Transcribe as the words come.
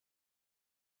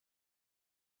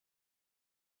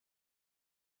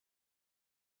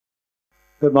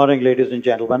Good morning, ladies and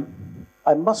gentlemen.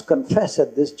 I must confess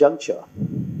at this juncture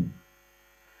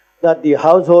that the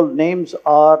household names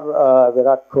are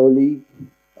Virat Kohli,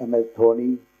 MS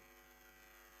Dhoni,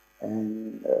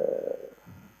 and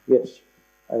yes,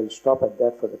 I'll stop at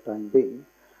that for the time being.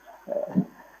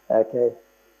 Okay,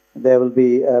 there will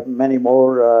be many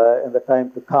more in the time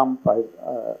to come. In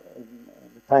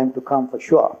the time to come for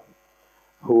sure,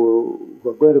 who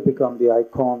are going to become the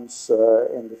icons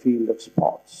in the field of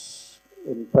sports,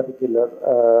 in particular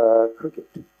cricket.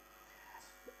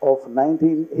 Of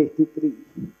 1983,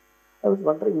 I was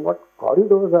wondering what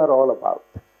corridors are all about.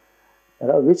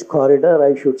 Which corridor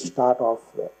I should start off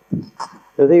with.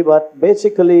 But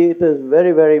basically, it is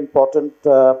very, very important.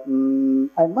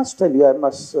 I must tell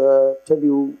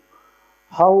you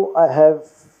how I have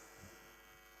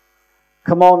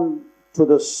come on to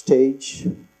the stage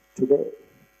today.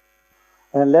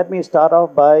 And let me start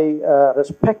off by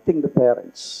respecting the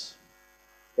parents.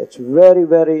 It's very,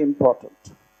 very important.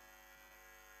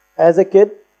 As a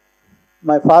kid,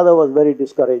 my father was very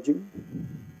discouraging.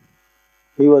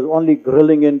 He was only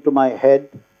grilling into my head,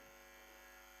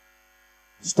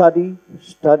 study,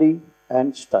 study,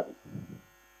 and study.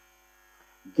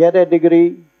 Get a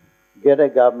degree, get a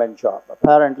government job.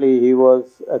 Apparently, he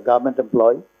was a government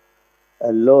employee,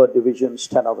 a lower division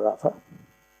stenographer.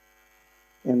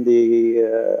 In the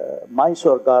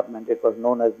Mysore government, it was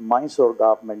known as Mysore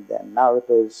government then. Now it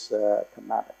is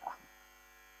Karnataka.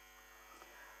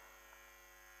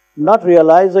 Not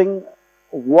realizing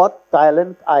what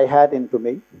talent I had into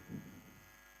me,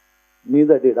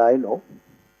 neither did I know.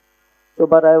 So,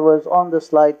 but I was on the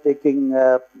slide taking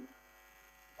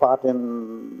part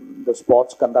in the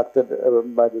sports conducted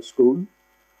by the school.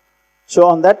 So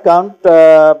on that count,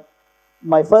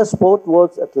 my first sport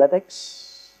was athletics.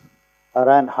 I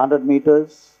ran 100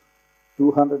 meters,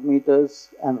 200 meters,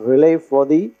 and relay for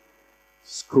the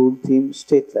school team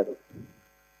state level.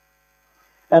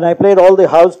 And I played all the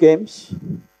house games.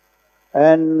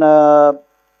 And I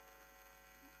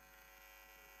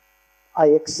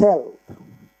excelled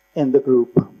in the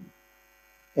group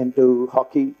into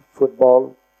hockey,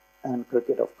 football, and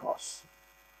cricket, of course.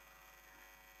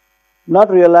 Not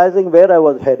realizing where I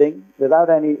was heading, without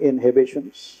any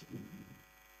inhibitions,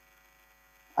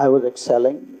 I was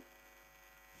excelling.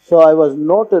 So I was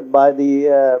noted by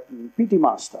the PT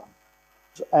master.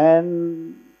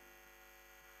 And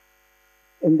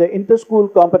in the inter-school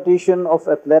competition of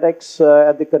athletics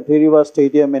at the Kantireva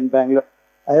Stadium in Bangalore,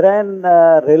 I ran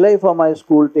relay for my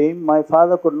school team. My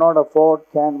father could not afford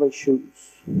canvas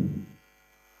shoes.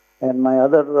 And my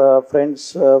other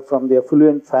friends from the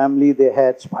affluent family, they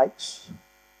had spikes.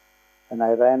 And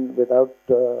I ran without,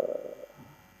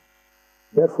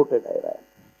 barefooted I ran.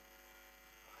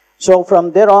 So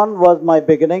from there on was my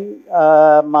beginning.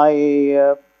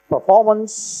 My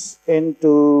performance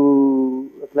into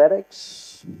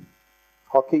athletics,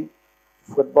 hockey,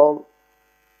 football,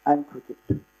 and cricket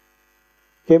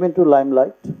came into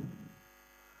limelight,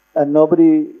 and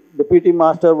nobody, the PT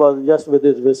master was just with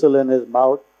his whistle in his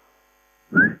mouth,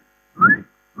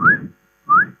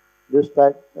 this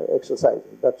type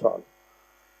exercising, that's all.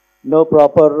 No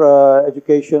proper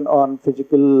education on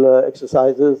physical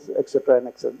exercises, etc. and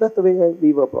etc. That's the way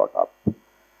we were brought up.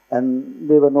 And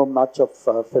there were no much of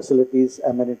facilities,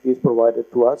 amenities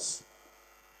provided to us.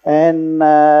 And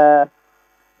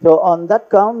so on that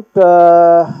count,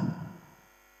 I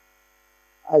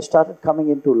started coming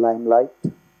into limelight,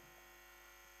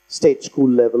 state school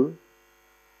level.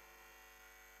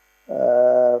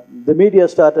 The media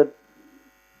started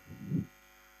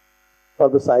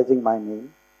publicizing my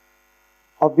name.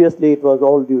 Obviously, it was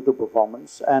all due to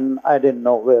performance, and I didn't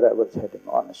know where I was heading,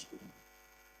 honestly.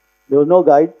 There was no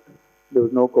guide, there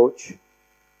was no coach.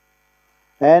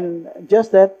 And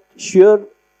just that sheer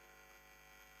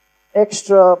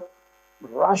extra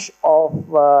rush of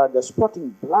the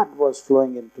sporting blood was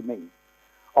flowing into me.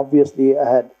 Obviously, I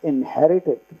had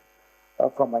inherited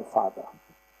from my father.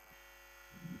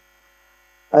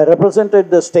 I represented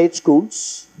the state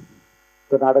schools,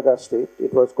 Karnataka state.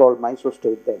 It was called Mysore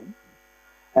State then.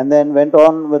 And then went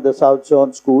on with the South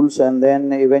Zone schools, and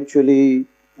then eventually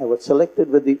I was selected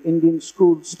with the Indian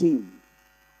schools team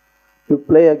to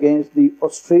play against the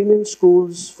Australian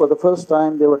schools for the first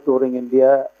time. They were touring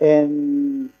India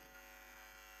in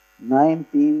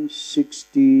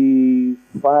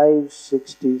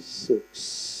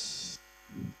 1965-66.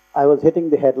 I was hitting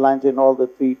the headlines in all the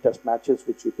 3 test matches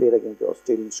which we played against the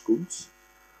Australian schools,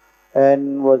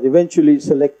 and was eventually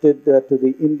selected to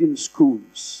the Indian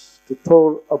schools to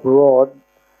tour abroad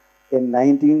in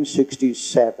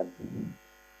 1967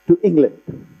 to England.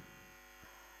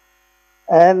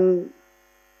 And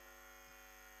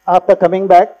After coming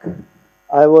back,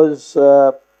 I was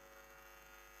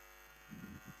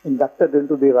inducted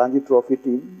into the Ranji Trophy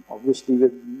team, obviously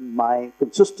with my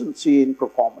consistency in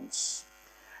performance.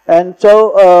 And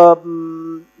so,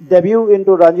 debut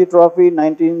into Ranji Trophy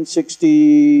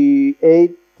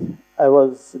 1968, I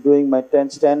was doing my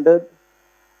 10th standard,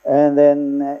 and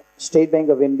then State Bank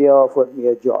of India offered me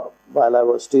a job while I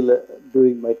was still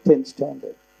doing my 10th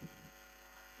standard,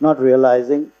 not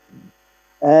realizing.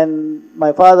 And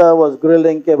my father was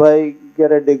grilling, ke bhai,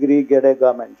 get a degree, get a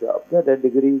government job, get a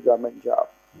degree, government job.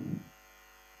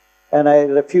 And I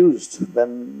refused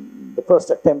when the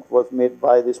first attempt was made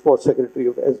by the sports secretary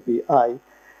of SBI.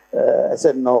 I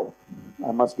said, no,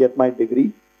 I must get my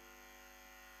degree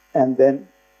and then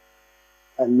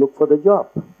I'll look for the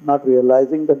job, not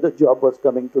realizing that the job was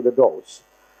coming to the doors,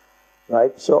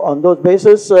 right? So on those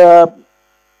basis,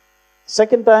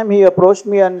 second time he approached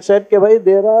me and said, "Ke bhai,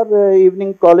 there are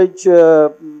evening college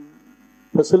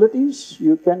facilities.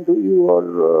 You can do your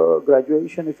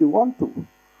graduation if you want to."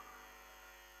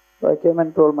 So I came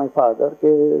and told my father,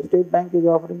 "Ke State Bank is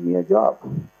offering me a job."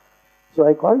 So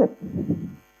I called him.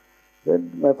 Said,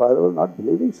 my father was not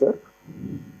believing, sir.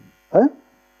 Huh?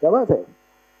 Kya baat hai?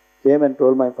 Came and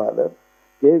told my father,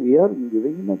 "Okay, we are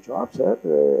giving him a job, sir.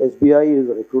 SBI is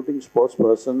recruiting sports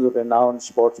persons, renowned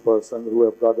sports persons who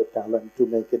have got the talent to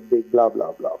make it big, blah,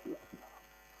 blah, blah, blah, blah."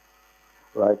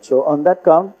 Right. So on that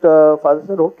count, father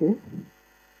said, "Okay,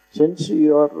 since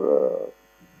you are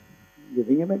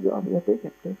giving him a job, yeah, take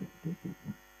it, take it, take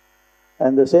it."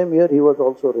 And the same year, he was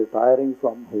also retiring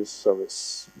from his service.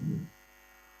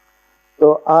 So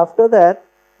after that,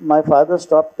 my father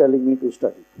stopped telling me to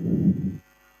study.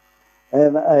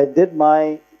 And I did my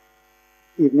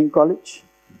evening college,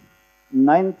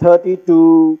 9:30 to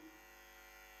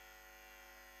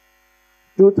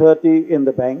 2:30 in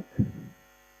the bank.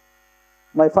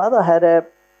 My father had a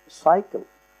cycle.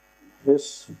 His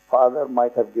father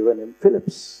might have given him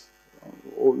Philips,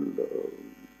 old,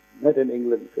 made in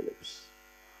England Philips.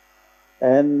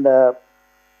 And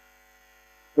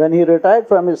when he retired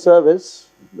from his service,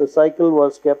 the cycle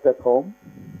was kept at home.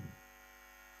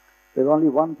 There's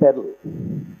only one pedal.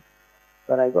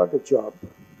 When I got the job,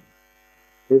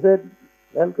 he said,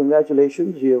 "Well,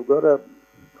 congratulations, you've got a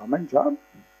government job.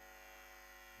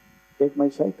 Take my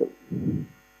cycle."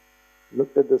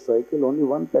 Looked at the cycle, only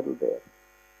one pedal there.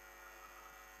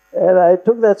 And I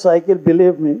took that cycle,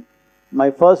 believe me, my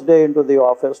first day into the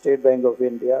office, State Bank of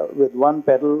India, with one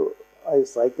pedal, I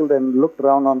cycled and looked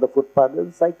around on the footpath.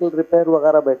 Cycle repair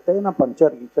वगैरह बैठते हैं ना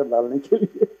puncture कीचर डालने के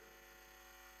लिए.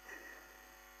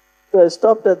 So I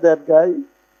stopped at that guy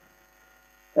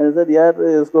and I said, "Yaar,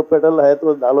 isko pedal hai to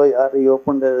dalo yaar." He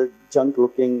opened a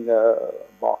junk-looking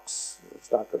box,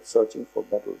 started searching for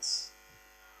pedals.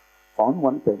 Found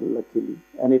one pedal, luckily,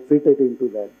 and it fitted into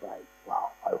that bike. Wow,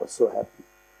 I was so happy.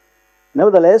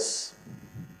 Nevertheless,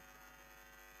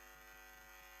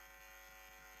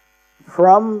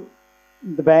 from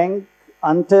the bank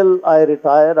until I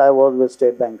retired, I was with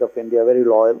State Bank of India, very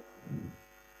loyal.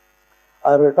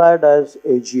 I retired as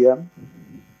AGM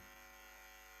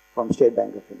from State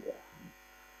Bank of India.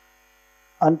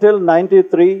 Until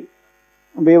 93,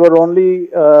 we were only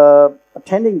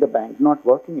attending the bank, not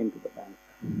working into the bank,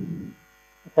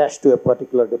 attached to a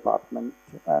particular department.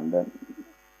 And then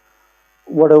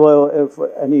whatever, if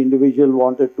any individual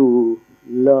wanted to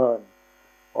learn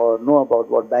or know about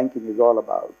what banking is all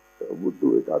about, would do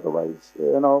it. Otherwise,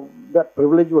 that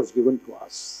privilege was given to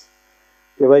us.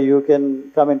 Where you can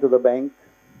come into the bank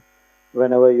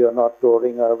whenever you are not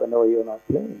touring or whenever you are not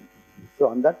playing. So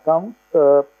on that count,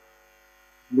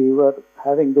 we were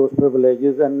having those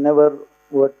privileges and never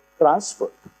were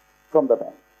transferred from the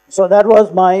bank. So that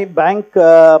was my bank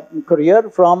career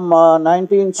from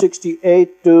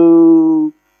 1968 to,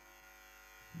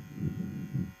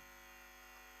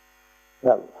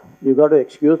 well, you got to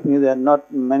excuse me, there are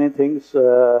not many things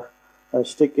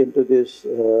stick into this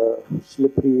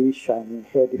slippery, shiny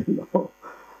head,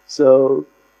 So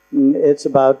it's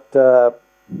about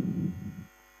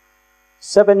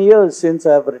 7 years since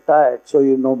I've retired, so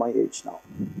you know my age now.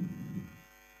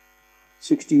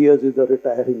 60 years is the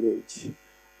retiring age,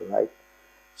 right?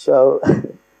 So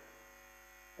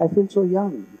I feel so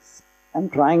young. I'm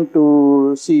trying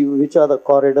to see which are the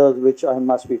corridors which I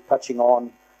must be touching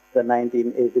on. The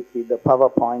 1983, the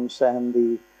PowerPoints and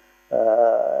the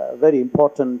very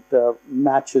important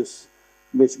matches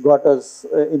which got us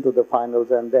into the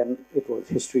finals, and then it was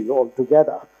history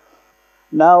altogether.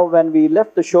 Now, when we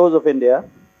left the shores of India,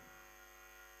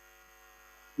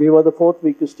 we were the 4th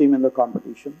weakest team in the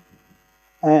competition,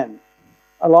 and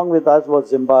along with us was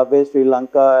Zimbabwe, Sri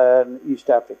Lanka, and East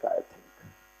Africa, I think.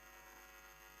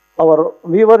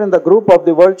 We were in the group of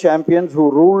the world champions who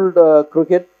ruled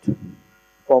cricket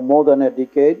for more than a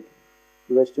decade,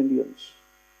 the West Indians,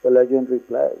 the legendary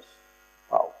players.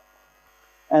 Wow.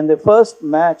 And the first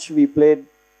match we played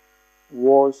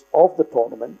of the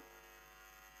tournament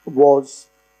was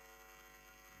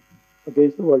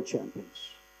against the world champions.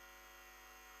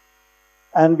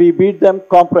 And we beat them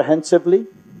comprehensively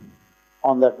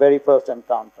on that very first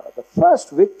encounter. The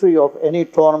first victory of any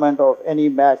tournament, of any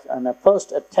match, and a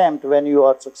first attempt when you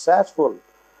are successful,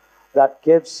 that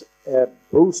gives a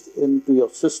boost into your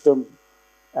system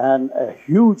and a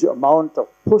huge amount of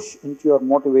push into your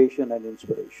motivation and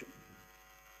inspiration.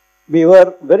 We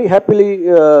were very happily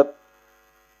in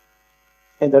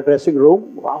the dressing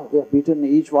room. Wow, we have beaten,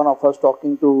 each one of us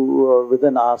talking to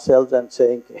within ourselves and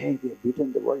saying, hey, we have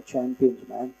beaten the world champions,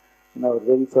 man, in our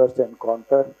very first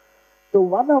encounter. So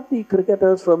one of the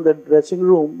cricketers from the dressing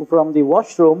room, from the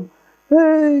washroom,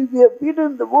 hey, we have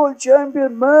beaten the world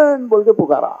champion, man, bolke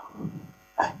pukara.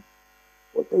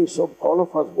 So all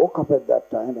of us woke up at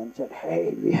that time and said,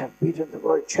 hey, we have beaten the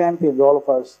world champions, all of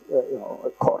us, a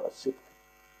chorus.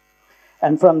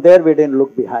 And from there we didn't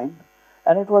look behind.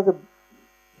 And it was a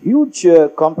huge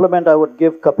compliment I would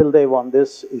give Kapil Dev on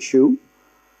this issue.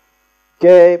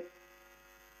 Okay,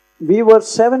 we were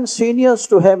 7 seniors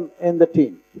to him in the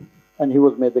team, and he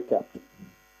was made the captain.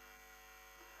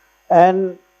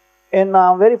 And in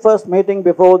our very first meeting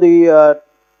before the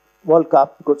World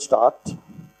Cup could start,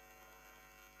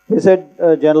 he said,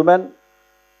 gentlemen,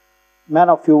 man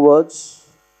of few words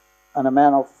and a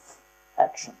man of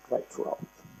action right throughout,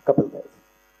 Kapil Dev.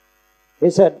 He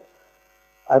said,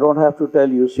 I don't have to tell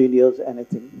you seniors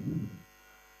anything.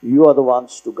 You are the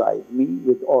ones to guide me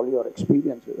with all your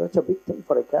experiences. That's a big thing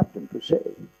for a captain to say.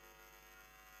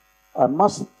 I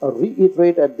must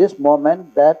reiterate at this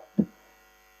moment that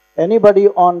anybody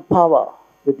on power,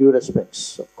 with due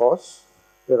respects, of course,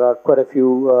 there are quite a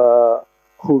few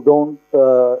who don't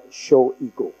show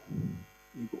ego.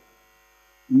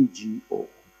 E-G-O.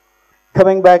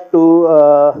 Coming back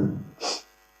to,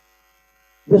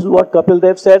 this is what Kapil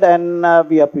Dev said, and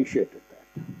we appreciated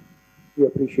that. We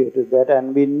appreciated that,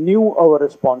 and we knew our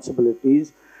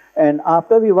responsibilities. And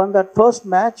after we won that first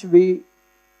match, we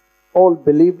all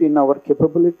believed in our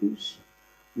capabilities.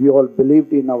 We all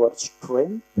believed in our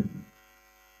strength.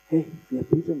 Hey, we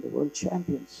have beaten the world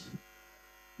champions.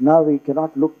 Now we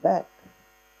cannot look back.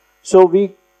 So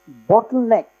we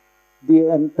bottlenecked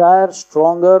the entire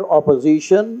stronger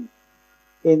opposition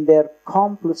in their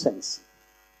complacency.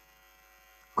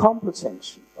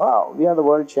 Complacency. Wow, we are the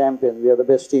world champions. We are the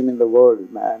best team in the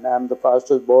world, man. I'm the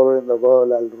fastest bowler in the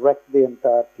world. I'll wreck the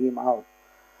entire team out.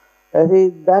 I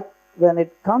think that when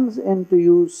it comes into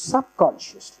you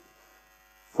subconsciously,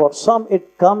 for some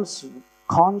it comes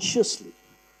consciously.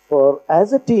 For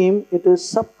as a team, it is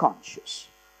subconscious.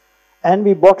 And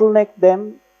we bottlenecked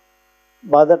them.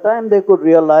 By the time they could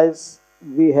realize,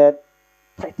 we had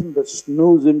tightened the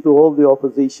snooze into all the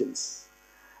oppositions.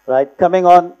 Right? Coming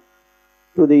on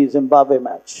to the Zimbabwe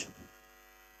match.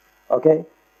 Okay?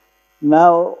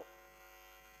 Now,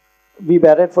 we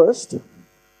batted first.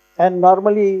 And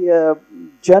normally,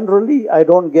 generally, I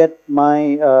don't get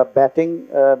my batting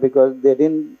because they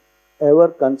didn't ever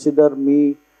consider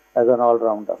me as an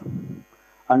all-rounder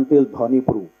until Dhoni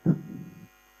proved.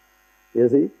 You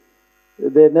see?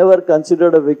 They never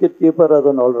considered a wicket-keeper as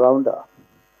an all-rounder.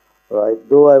 Right?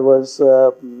 Though I was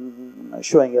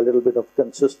showing a little bit of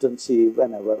consistency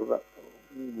whenever,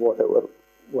 whatever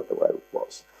it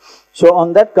was. So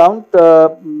on that count,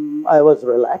 I was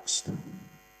relaxed.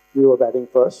 We were batting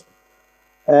first.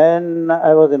 And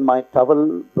I was in my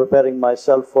towel preparing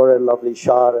myself for a lovely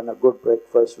shower and a good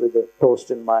breakfast with a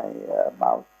toast in my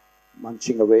mouth,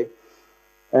 munching away.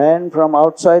 And from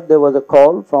outside there was a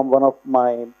call from one of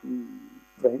my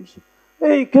friends.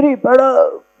 Hey, Kiri,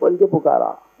 pada, bolke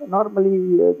pukara.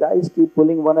 Normally guys keep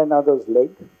pulling one another's leg.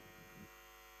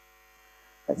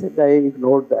 I said I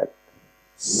ignored that.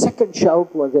 Second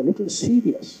shout was a little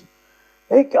serious.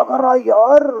 Hey, kya kar raha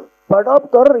yaar?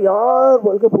 Padap kar yaar,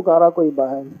 bolke pukara koi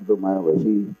bahar. तो मैं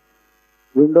वैसी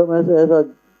window में से ऐसा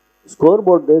score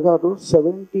board देखा तो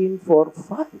 17 for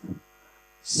 5.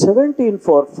 17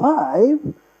 for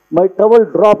 5. My towel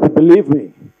dropped, believe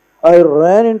me. I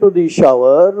ran into the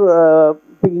shower,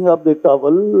 picking up the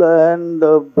towel and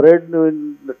the bread,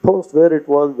 the toast where it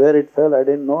was, where it fell, I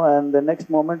didn't know. And the next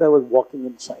moment I was walking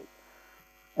inside.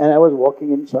 And I was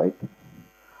walking inside.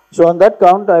 So on that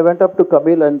count, I went up to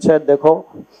Kapil and said, Dekho,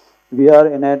 we are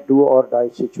in a do or die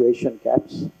situation,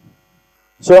 caps.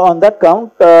 So on that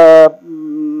count, I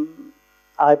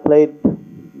played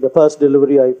the first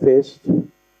delivery I faced,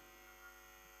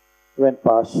 went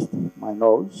past my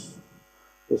nose.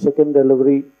 The second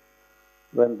delivery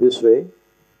went this way.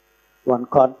 One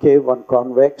concave, one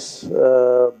convex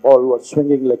ball was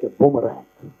swinging like a boomerang.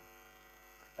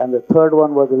 And the third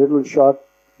one was a little short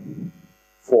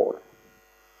 4.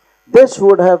 This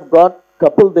would have got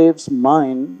Kapil Dev's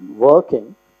mind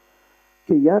working.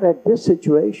 Yaar, at this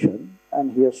situation,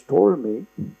 and he has told me,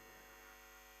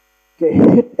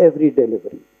 hit every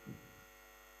delivery.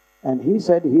 And he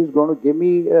said he's going to give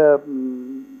me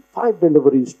 5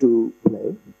 deliveries to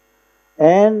play.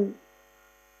 And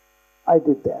I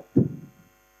did that.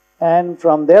 And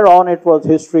from there on, it was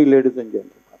history, ladies and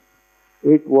gentlemen.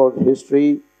 It was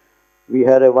history. We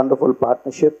had a wonderful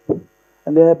partnership.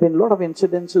 And there have been a lot of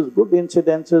incidences, good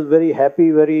incidences, very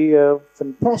happy, very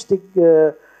fantastic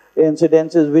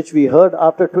incidences, which we heard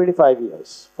after 25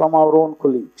 years from our own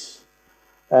colleagues.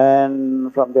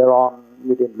 And from there on,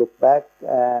 we didn't look back.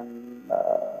 And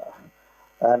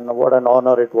what an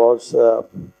honor it was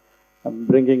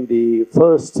bringing the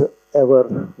first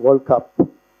ever World Cup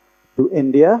to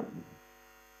India.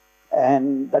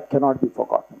 And that cannot be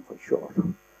forgotten for sure.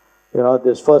 You know,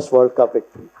 this first World Cup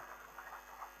victory.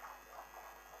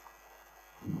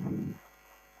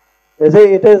 They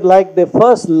say it is like the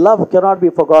first love cannot be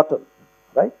forgotten,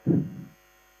 right?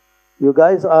 You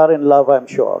guys are in love, I'm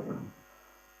sure.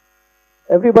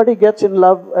 Everybody gets in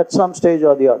love at some stage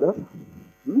or the other.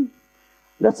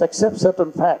 Let's accept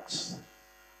certain facts.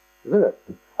 Isn't it?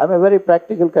 I'm a very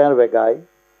practical kind of a guy,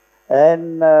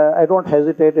 and I don't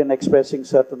hesitate in expressing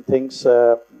certain things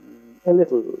a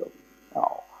little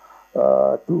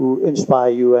to inspire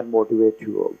you and motivate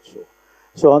you also.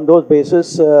 So on those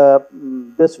basis,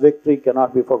 this victory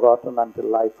cannot be forgotten until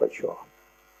life for sure.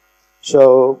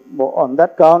 So on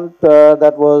that count,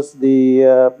 that was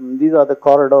the, these are the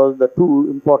corridors, the 2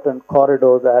 important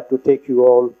corridors I had to take you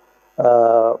all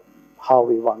how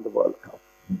we won the World Cup.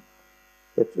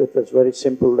 It was very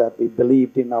simple that we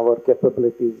believed in our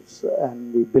capabilities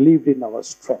and we believed in our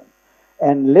strength.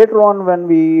 And later on when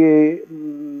we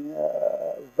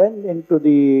went into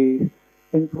the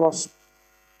introspective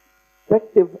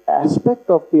aspect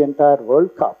of the entire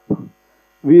World Cup,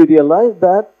 we realized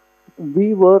that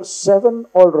we were 7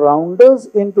 all-rounders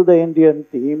into the Indian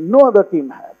team. No other team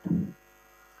had.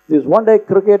 This one-day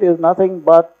cricket is nothing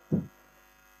but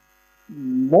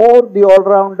more the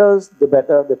all-rounders, the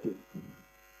better the team,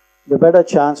 the better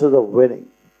chances of winning.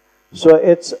 So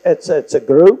it's a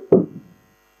group,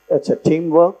 it's a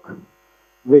teamwork,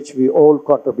 which we all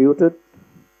contributed,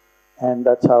 and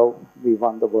that's how we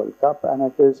won the World Cup. And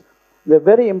it is the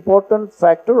very important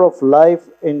factor of life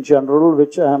in general,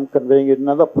 which I am conveying in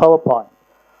another PowerPoint.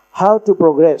 How to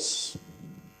progress.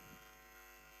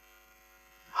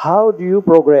 How do you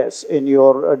progress in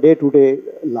your day-to-day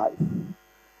life?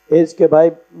 Is ke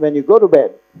bhai, when you go to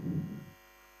bed,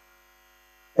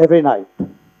 every night,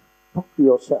 talk to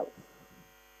yourself,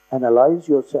 analyze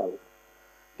yourself.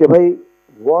 Ke bhai,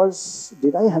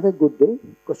 did I have a good day?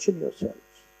 Question yourselves.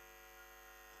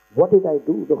 What did I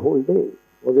do the whole day?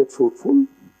 Was it fruitful?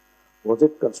 Was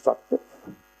it constructive?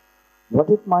 What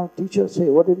did my teacher say?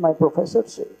 What did my professor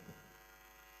say?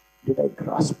 Did I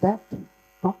grasp that?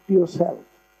 Talk to yourself.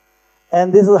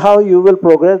 And this is how you will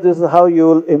progress. This is how you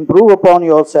will improve upon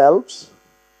yourselves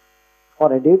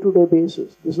on a day-to-day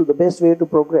basis. This is the best way to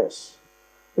progress.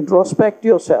 Introspect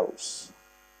yourselves.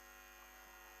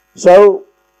 So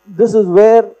this is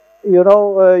where, you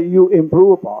know, you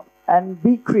improve upon. And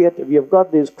be creative. You've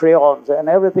got these crayons and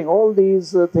everything, all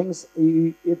these things,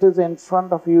 it is in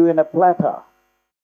front of you in a platter.